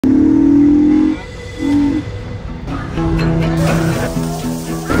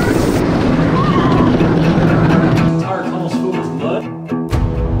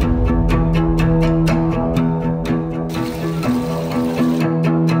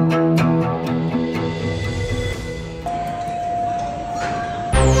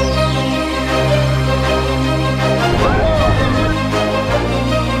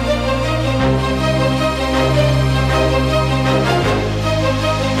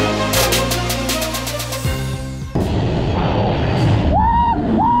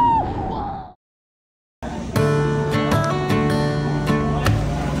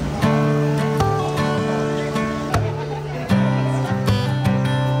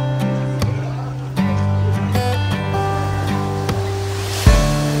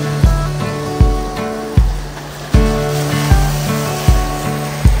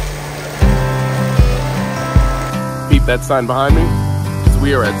that sign behind me, because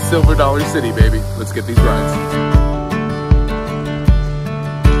we are at Silver Dollar City, baby. Let's get these rides.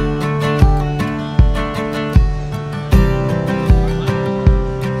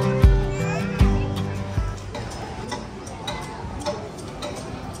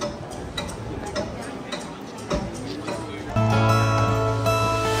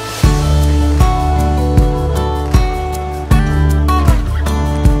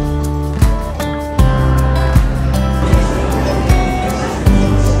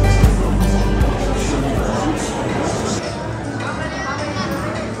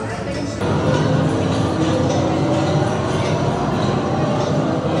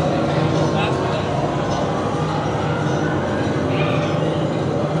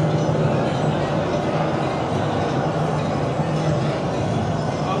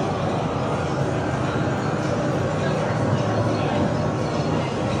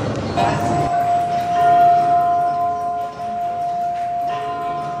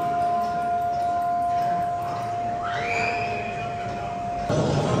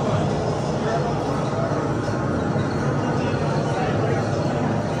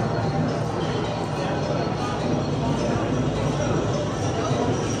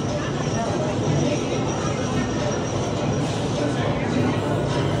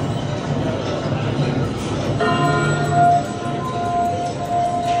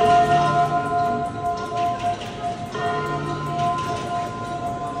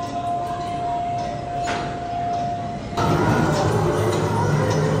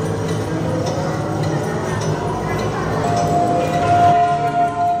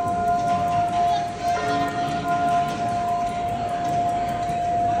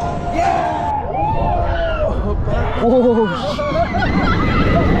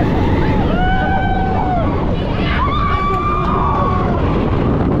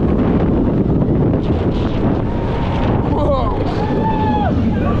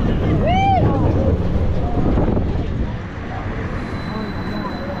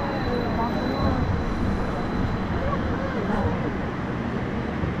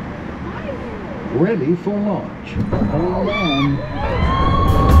 Ready for launch. Hold on.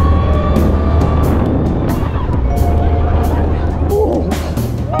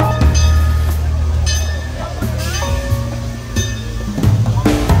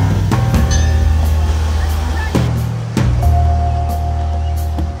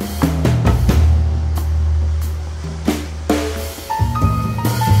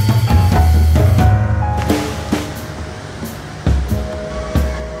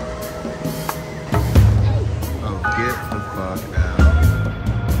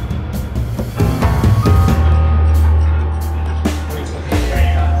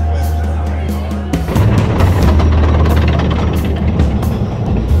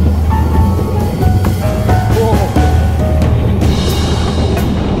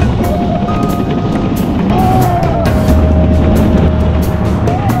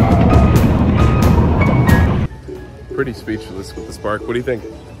 Pretty speechless with this park. What do you think?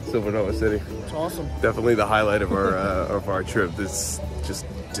 Silver Dollar City. It's awesome. Definitely the highlight of our trip. This just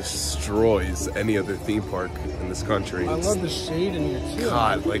destroys any other theme park in this country. I love the shade in here too.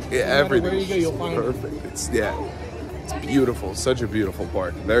 God, like no everything you go, you'll find perfect. It's it's beautiful. Such a beautiful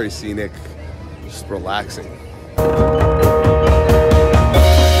park. Very scenic, just relaxing.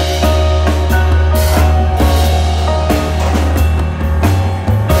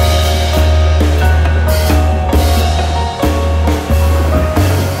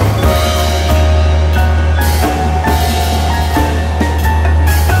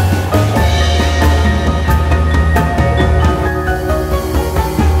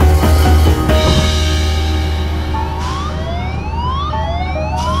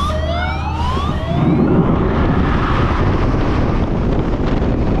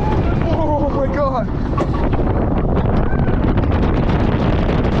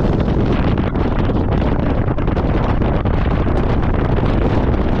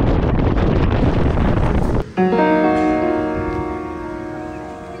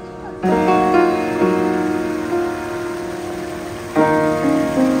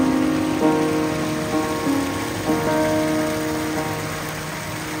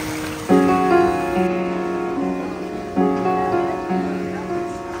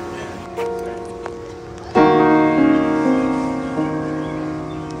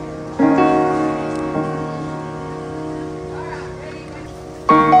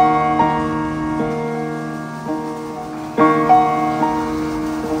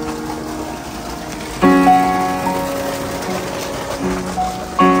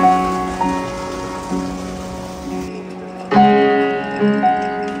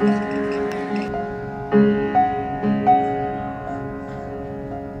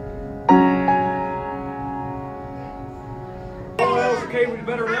 cave, we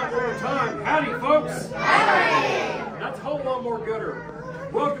better that one more time. Howdy, folks. Howdy. That's a whole lot more gooder.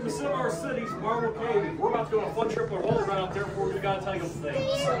 Welcome to some of our cities, Marble Cave. We're about to go on a fun trip with a hole around there before we gotta tell you some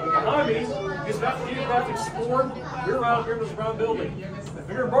things. Behind me is about the geographic sport. We're out here in this round building. If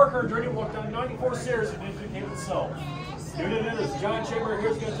you're a marker journey, walk down 94 stairs and into the cave itself. Doing it in this giant chamber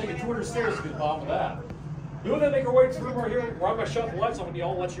here is going to take you 200 stairs to get to the bottom of that. Doing that, make our way to the room right here where I'm going to shut the lights on and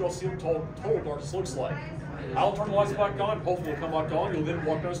y'all let you all see what total darkness looks like. I'll turn the lights back on, hopefully they'll come back on, you'll then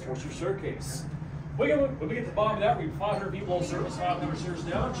walk us towards your staircase. When we get to the bottom of that, we have 500 people on service, 500 stairs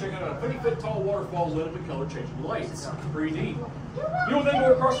down, check out a 30-foot tall waterfall lit up in color changing lights. Pretty neat. You'll then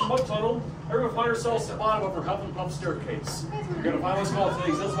go across the mud tunnel, and we're going to find ourselves at the bottom of our Huff and Puff staircase. You're going to find what's called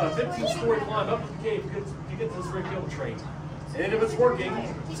today, that's about a 15-story climb up to the cave to get to this very kill train. And if it's working,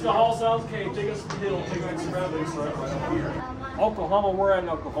 it's going to haul us out of the cave, take us to the hill, take us to the surroundings right up here. Oklahoma, where at in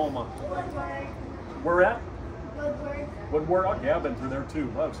Oklahoma? Woodward. Where at? Woodward. Woodward? Okay, I've been through there too.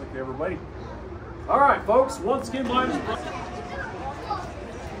 That looks like everybody. All right, folks, once again, my name is Brian.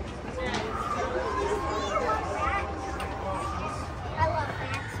 I love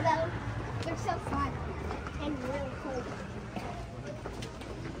bats, though. They're so fun and really cool.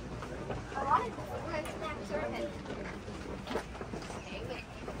 A lot of different bats are in.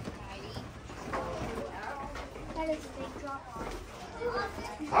 That is a big drop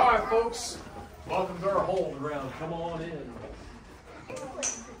off. All right, folks, welcome to our hole in the ground. Come on in.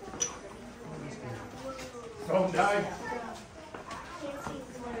 Don't die.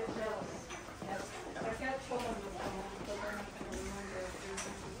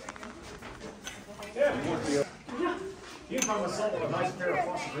 Yeah, you can find myself with a nice pair of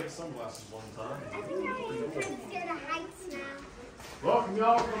frosted great sunglasses one time. I think I'm pretty scared of heights now. Welcome,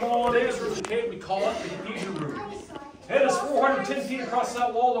 y'all. Come on in. This room is the cave. We call it the confusion room. It is 410 feet across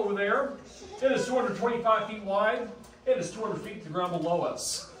that wall over there. It is 225 feet wide. It is 200 feet to the ground below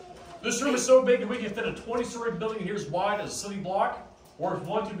us. This room is so big that we can fit a 20-story building here as wide as a city block. Or if we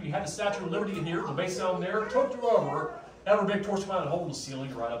want to, we had the Statue of Liberty in here, the base down there, tucked over, have a big torch-mounted hole in the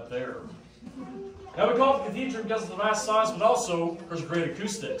ceiling right up there. Now we call it the cathedral because of the vast size, but also there's great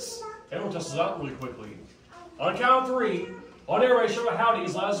acoustics. Everyone tests it out really quickly. On a count of 3, on air, show a howdy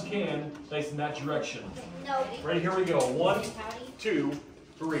as loud as you can, facing that direction. No. Ready? Here we go. 1, 2,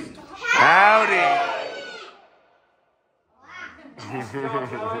 3. Howdy! Guys,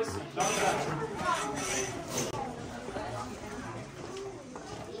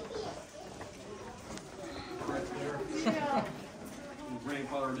 right there.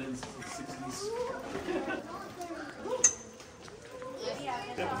 Grandfathered in since the 60s.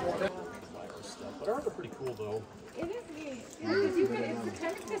 But I heard they're pretty cool though. It is neat. Because you can, it's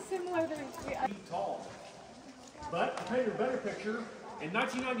kind of similar to Feet tall. But I'll paint you a better picture. In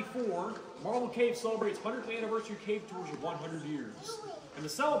 1994, Marble Cave celebrates 100th anniversary cave tours of 100 years. And to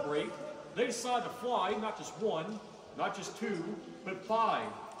celebrate, they decided to fly not just 1, not just 2, but 5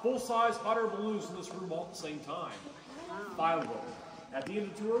 full-size hot air balloons in this room all at the same time. 5 of them. At the end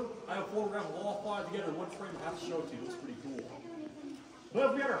of the tour, I have a photograph of all 5 together in one frame I have to show it to you. It's pretty cool.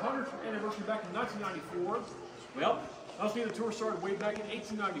 But we had our 100th anniversary back in 1994. Well, that was when the tour started way back in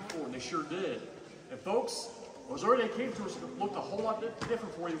 1894, and they sure did. And folks, those early cave tours looked a whole lot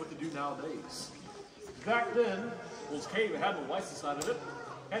different for you what to do nowadays. Back then, this cave had no lights inside of it,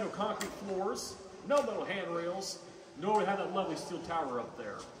 had no concrete floors, no metal handrails, nor it had that lovely steel tower up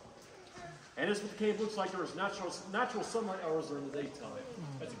there. And this is what the cave looks like. There was natural sunlight hours during the daytime.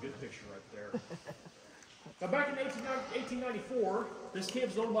 That's a good picture right there. Now back in 1894, this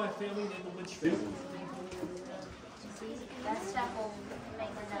cave was owned by a family named the Lynch family. That stuff will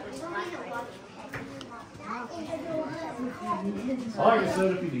make the nose Like I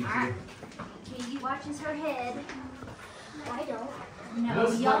said, if you need to. He watches her head. I don't. No,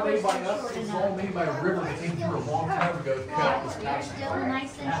 This is not made by us. This is all made by a river that came through a long time ago to cut this You're passage. still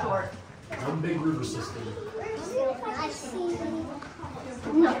nice and short. One big river system. I see.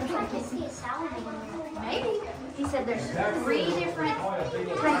 No, I can see a salamander. Maybe. He said there's 3 different types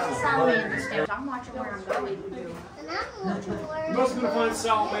of salamanders there. I'm watching where I'm going. And I'm looking for You're mostly going to find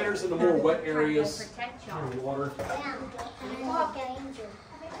salamanders in the more wet areas Protect y'all. of the water. walk angel.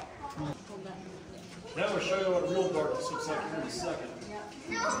 Now I'm going to show you what real darkness looks like here in a second.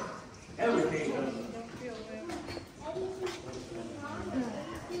 Everything.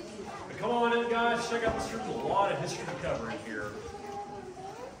 But come on in, guys. Check out this room. There's a lot of history to cover in here.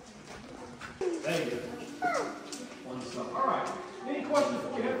 There you go. Fun stuff. All right. Any questions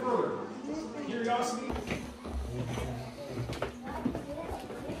before we head further? Curiosity?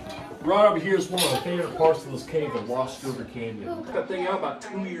 Right over here is one of my favorite parts of this cave, the Lost River Canyon. Took that thing out about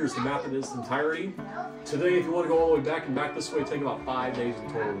 2 years to map it in its entirety. Today, if you want to go all the way back and back this way, it takes about 5 days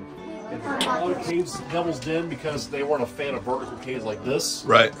in total. And a lot of caves, Devil's Den, because they weren't a fan of vertical caves like this.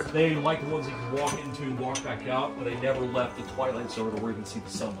 Right. They like the ones you can walk into and walk back out, but they never left the twilight zone where you can see the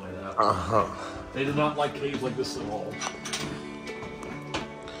sunlight out. They did not like caves like this at all.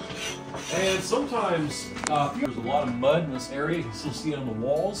 And sometimes there's a lot of mud in this area. You can still see it on the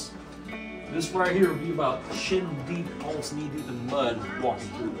walls. This right here would be about shin deep, almost knee deep in mud walking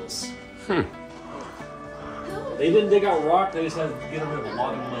through this. They didn't dig out rock, they just had to get rid of a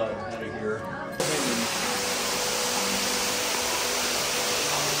lot of mud out of here.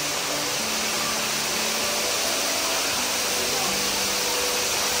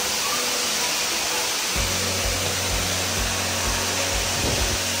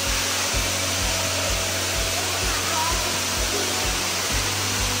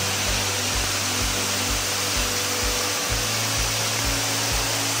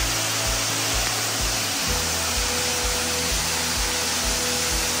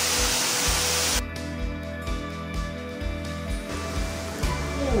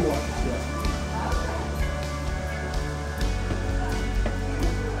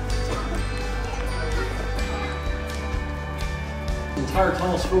 The entire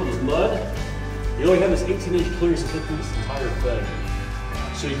tunnel's filled with mud. You only have this 18-inch clearance to get through this entire thing.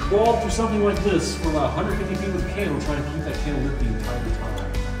 So you crawl through something like this for about 150 feet with a candle, trying to keep that candle lit the entire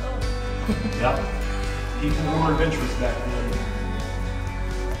time. Yep. Even more adventurous back then.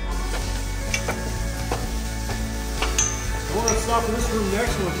 So we're going to stop in this room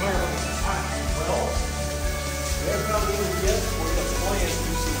next and we'll talk about this pipe as well. We haven't found anything yet. We're going to plan to do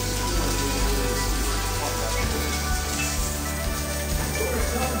some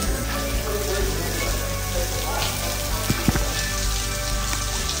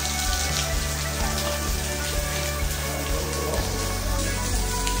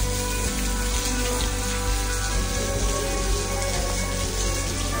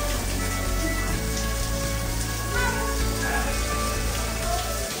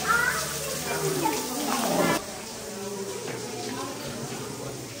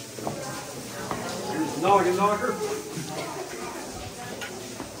Noggin knocker.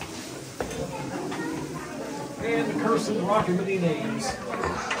 And the curse of the rocky many names.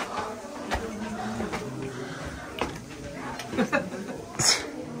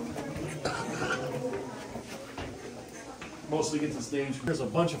 Mostly gets its names. There's a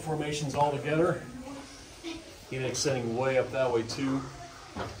bunch of formations all together. Even extending way up that way too.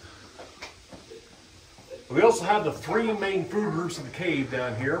 We also have the 3 main food groups of the cave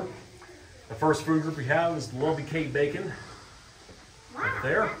down here. The first food group we have is the lovely cave bacon. Right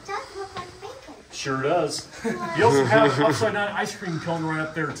there. That does look like bacon. Sure does. You also have upside down ice cream cone right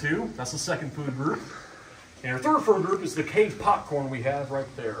up there too. That's the second food group. And our third food group is the cave popcorn we have right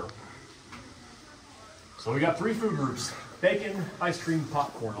there. So we got 3 food groups. Bacon, ice cream,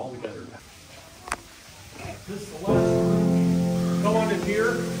 popcorn all together. This is the last room. Go on in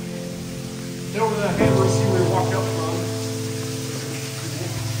here. Go over to that hammer and see where we walked up from.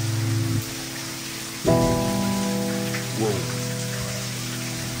 Whoa.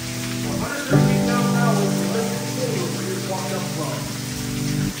 113,000 hours in this city where you walked up from.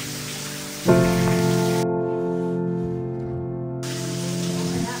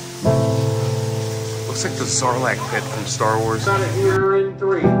 Looks like the Sarlacc pit from Star Wars. Out of here in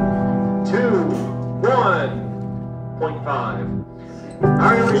 3, 2, 1.5.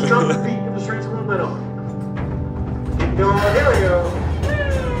 Alright, let's jump the feet in the streets of momentum. Keep going, here we go.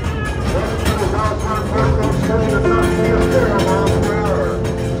 Welcome to the WildFire protocol, starting at 0 miles per hour.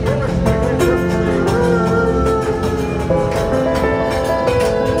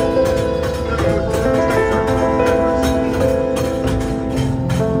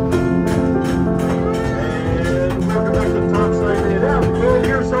 And welcome back to the top side of the head. Pull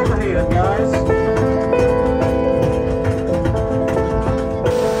yourself ahead, guys.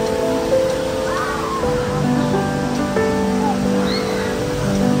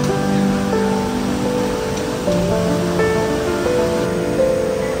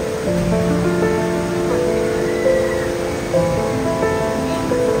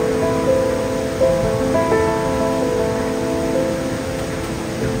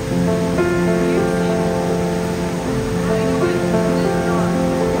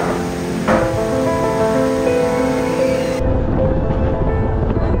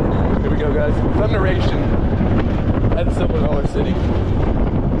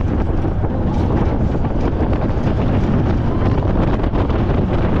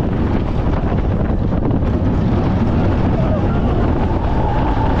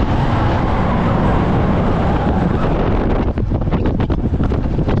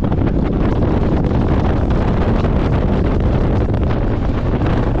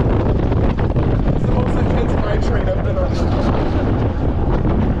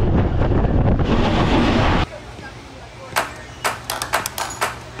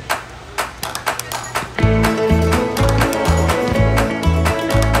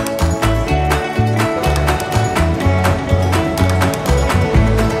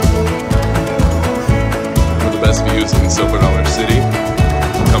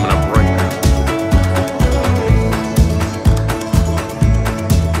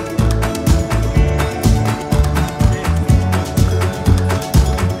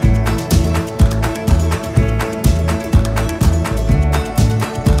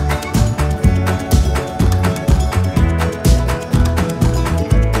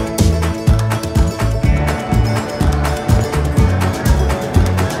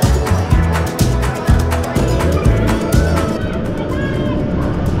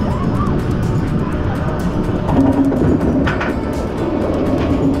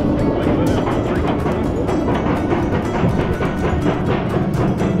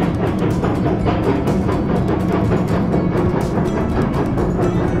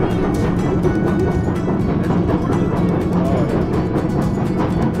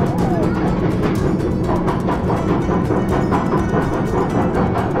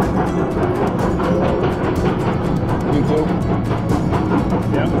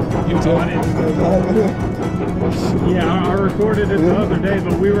 Yeah. You too? I yeah, I recorded it the other day,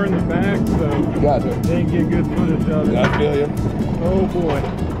 but we were in the back, so Gotcha. didn't get good footage of it. I feel you. Oh boy.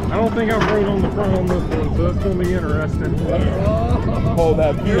 I don't think I've rode on the front on this one, so it's going to be interesting. Hold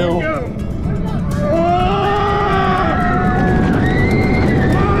that view. Here we go.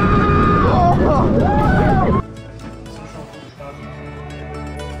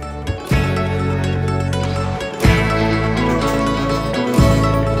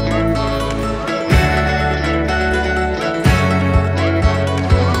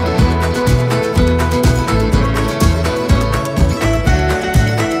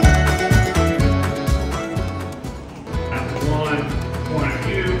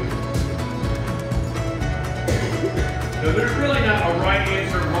 So there's really not a right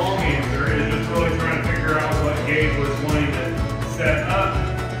answer, wrong answer. It's just really trying to figure out what Gabe was wanting to set up.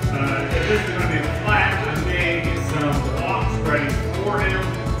 If this is going to be flat, I may get some blocks ready for him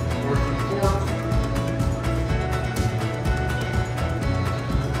or some forks.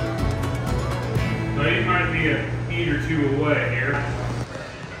 So he might be a feet or two away here.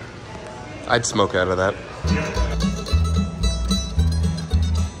 I'd smoke out of that.